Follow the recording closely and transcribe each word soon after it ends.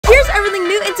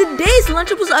in today's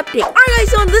Lunchables update. Alright guys,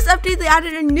 so in this update they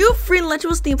added a new free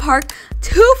Lunchables theme park,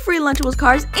 2 free Lunchables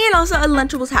cars, and also a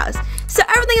Lunchables house. So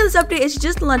everything in this update is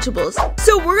just Lunchables.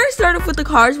 So we're going to start off with the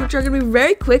cars, which are going to be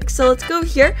very quick. So let's go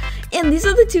here, and these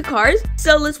are the 2 cars.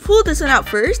 So let's pull this one out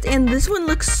first, and this one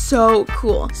looks so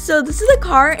cool. So this is the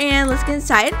car, and let's get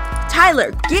inside.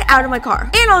 Tyler, get out of my car.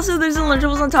 And also there's a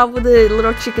Lunchables on top with a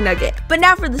little chicken nugget. But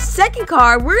now for the second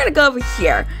car, we're going to go over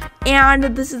here. And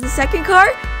this is the second car,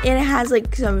 and it has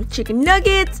like some chicken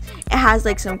nuggets, it has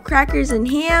like some crackers and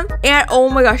ham, and oh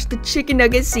my gosh, the chicken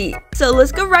nugget seat. So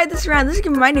let's go ride this around. This is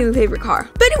gonna be my new favorite car.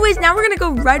 But anyways, now we're gonna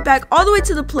go right back all the way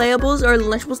to the Playables or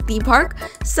Lunchables theme park.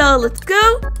 So let's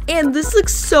go, and this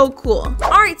looks so cool.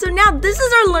 Alright, so now this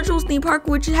is our Lunchables theme park,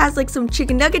 which has like some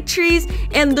chicken nugget trees,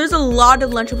 and there's a lot of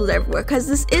Lunchables everywhere because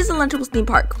this is a Lunchables theme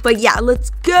park. But yeah,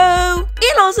 let's go.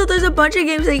 And also there's a bunch of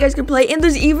games that you guys can play, and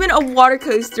there's even a water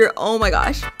coaster. Oh my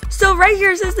gosh. So right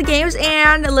here says the games,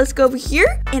 and let's go over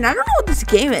here, and I don't know what this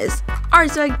game is. All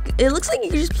right, so it looks like you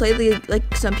can just play like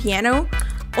some piano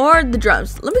or the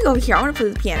drums. Let me go over here. I want to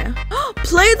play the piano.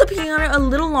 Play the piano a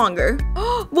little longer.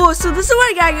 Whoa, so this is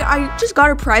what I just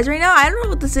got a prize right now. I don't know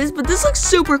what this is, but this looks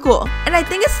super cool, and I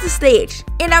think it's the stage.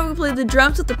 And now we can play the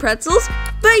drums with the pretzels.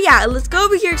 But yeah, let's go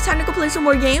over here. It's time to go play some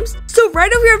more games. So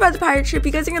right over here by the pirate ship,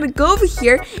 you guys are gonna go over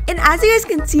here, and as you guys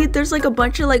can see, there's like a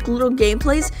bunch of like little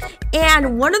gameplays,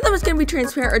 and one of them is gonna be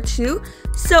transparent or 2.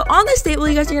 So on this table,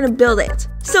 you guys are gonna build it.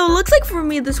 So it looks like for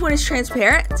me, this one is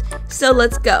transparent. So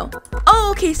let's go. Oh,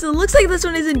 okay, so it looks like this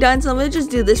one isn't done, so I'm gonna just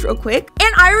do this real quick.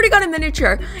 And I already got a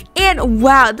miniature, and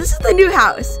wow, this is the new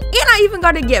house. And I even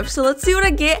got a gift, so let's see what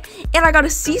I get. And I got a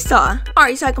seesaw. All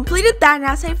right, so I completed that.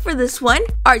 Now it's time for this one.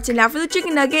 All right, so now for the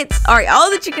chicken nuggets. All right,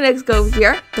 all the chicken nuggets go over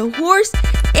here. The horse,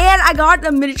 and I got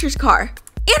a miniatures car.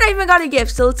 And I even got a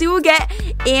gift, so let's see what we get.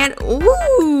 And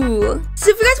ooh,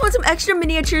 so if you guys want some extra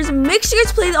miniatures, make sure you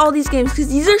guys play all these games because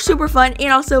these are super fun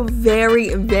and also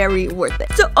very, very worth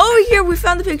it. So over here we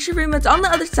found the picture frame that's on the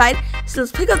other side, so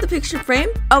let's pick up the picture frame.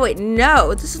 Oh wait,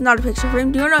 no, this is not a picture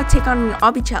frame. Do you want to take on an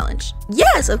obby challenge?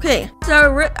 Yes. Okay, so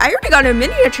I already got a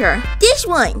miniature. This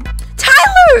one.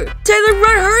 Tyler,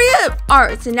 run, hurry up. All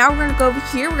right, so now we're gonna go over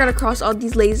here. We're gonna cross all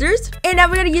these lasers, and now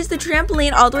we're gonna use the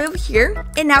trampoline all the way over here,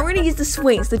 and now we're gonna use the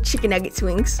swings, the chicken nugget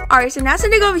swings. All right, so now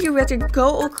since I go over here, we have to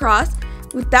go across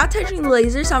without touching the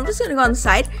laser. So I'm just gonna go on the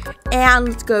side, and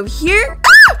let's go over here.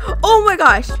 Oh my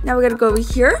gosh, now we're gonna go over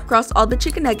here, cross all the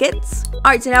chicken nuggets. All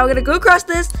right, so now we're gonna go across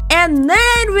this, and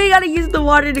then we gotta use the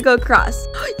water to go across.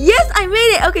 Yes, I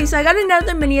made it. Okay, so I got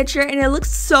another miniature, and it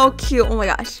looks so cute. Oh my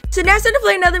gosh. So now it's time to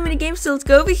play another mini game, so let's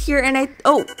go over here, and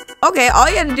okay, all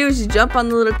you gotta do is just jump on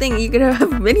the little thing. You're gonna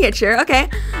have a miniature. Okay,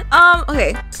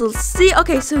 okay, so let's see.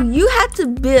 Okay, so you had to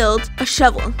build a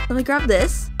shovel. Let me grab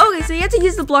this. Okay, so you have to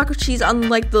use the block of cheese on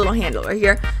like the little handle right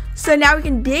here. So now we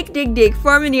can dig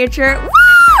for a miniature.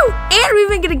 Woo! And we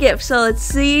even get a gift. So let's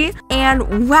see.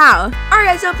 And wow. Alright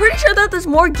guys, so I'm pretty sure that there's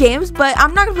more games, but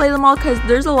I'm not gonna play them all because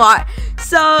there's a lot.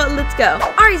 So let's go.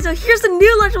 Alright, so here's the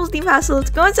new Lunchables theme house. So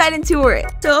let's go inside and tour it.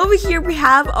 So over here we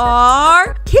have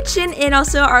our kitchen and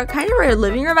also our kind of our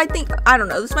living room, I think. I don't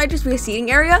know. This might just be a seating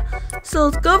area. So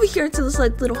let's go over here into this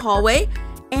like little hallway.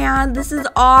 And this is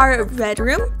our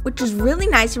bedroom, which is really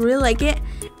nice. I really like it.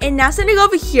 And now sending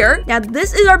over here. Now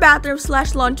this is our bathroom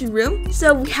 / laundry room.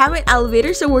 So we have an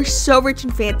elevator, so we're so rich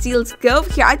and fancy. Let's go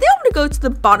over here. I think I'm gonna go to the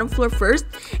bottom floor first,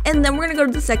 and then we're gonna go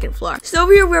to the second floor. So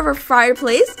over here we have our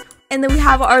fireplace, and then we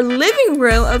have our living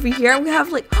room over here. We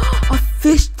have like a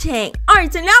fish tank. All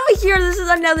right, so now over here, this is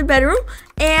another bedroom.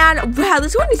 And wow,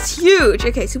 this one is huge.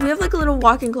 Okay, so we have like a little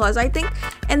walk-in closet, I think.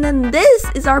 And then this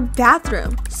is our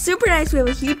bathroom. Super nice. We have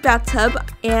a huge bathtub,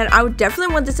 and I would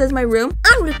definitely want this as my room.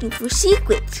 I'm looking for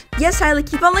secrets. Yes, Tyler,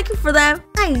 keep on looking for them.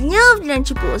 I love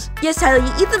Lunchables. Yes, Tyler,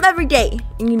 you eat them every day,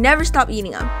 and you never stop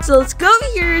eating them. So let's go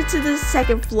over here to the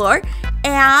second floor,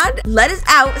 and let us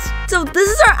out. So this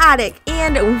is our attic,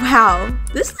 and wow,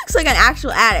 this looks like an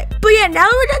actual attic. But yeah, now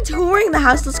that we're done touring the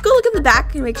house, let's go look at the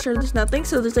back and make sure there's nothing.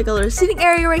 So there's like a little seating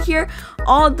area right here,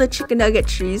 all the chicken nugget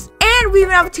trees, and we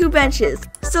even have 2 benches.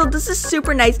 So this is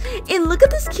super nice. And look at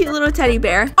this cute little teddy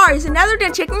bear. Alright, so now that we're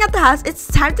done checking out the house, it's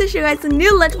time to show you guys the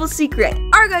new Lunchables secret.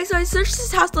 Alright guys, so I searched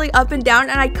this house like up and down,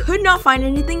 and I could not find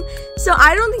anything. So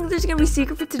I don't think there's gonna be a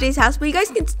secret for today's house, but you guys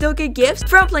can still get gifts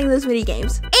from playing those mini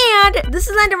games. And this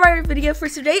is the end of our video for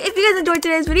today. If you guys enjoyed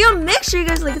today's video, make sure you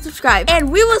guys like and subscribe.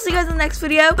 And we will see you guys in the next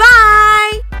video.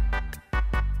 Bye!